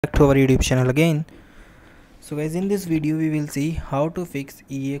Back to our YouTube channel again. So guys, in this video we will see how to fix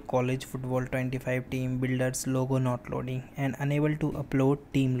EA College Football 25 team builders logo not loading and unable to upload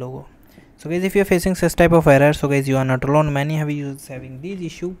team logo. So guys, if you are facing such type of error, so guys, you are not alone. Many have users having this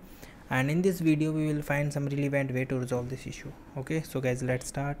issue, and in this video we will find some relevant way to resolve this issue. Okay, so guys, let's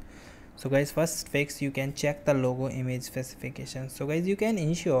start. So guys, first fix, you can check the logo image specifications. So guys, you can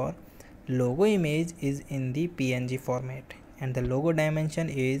ensure logo image is in the PNG format and the logo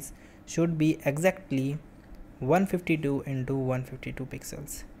dimension should be exactly 152 into 152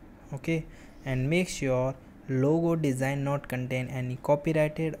 pixels. Okay, and make sure logo design not contain any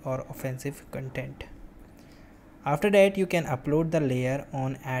copyrighted or offensive content. After that, you can upload the layer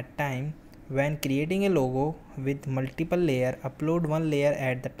on at time. When creating a logo with multiple layer, upload one layer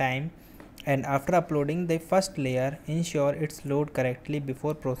at the time, and after uploading the first layer, ensure it's load correctly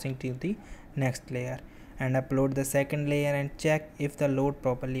before proceeding to the next layer, and upload the second layer and check if the load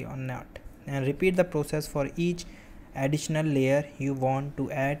properly or not, and repeat the process for each additional layer you want to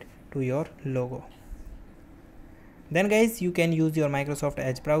add to your logo. Then guys, you can use your Microsoft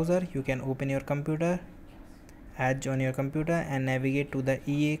Edge browser. You can open your computer, Edge on your computer, and navigate to the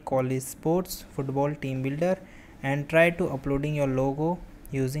EA College Sports Football Team Builder and try to uploading your logo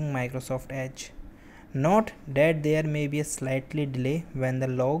using Microsoft Edge. Note that there may be a slightly delay when the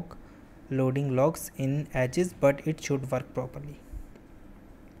loading logs in Edges, but it should work properly.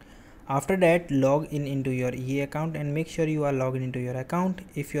 After that, log in into your EA account and make sure you are logged into your account.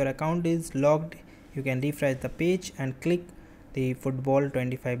 If your account is logged, you can refresh the page and click the football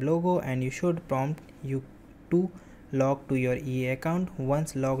 25 logo, and you should prompt you to log to your EA account.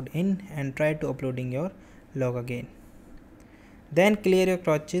 Once logged in, and try to uploading your log again. Then clear your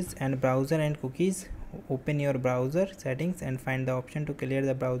caches and browser and cookies. Open your browser settings and find the option to clear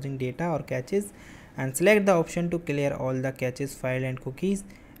the browsing data or caches, and select the option to clear all the caches, file and cookies,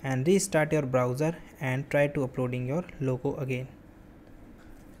 and restart your browser and try to uploading your logo again.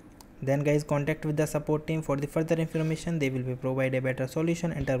 Then guys, contact with the support team for the further information. They will be provide a better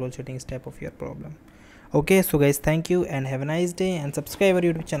solution and troubleshooting step of your problem. Okay, so guys, thank you and have a nice day, and subscribe our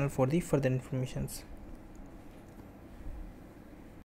YouTube channel for the further informations.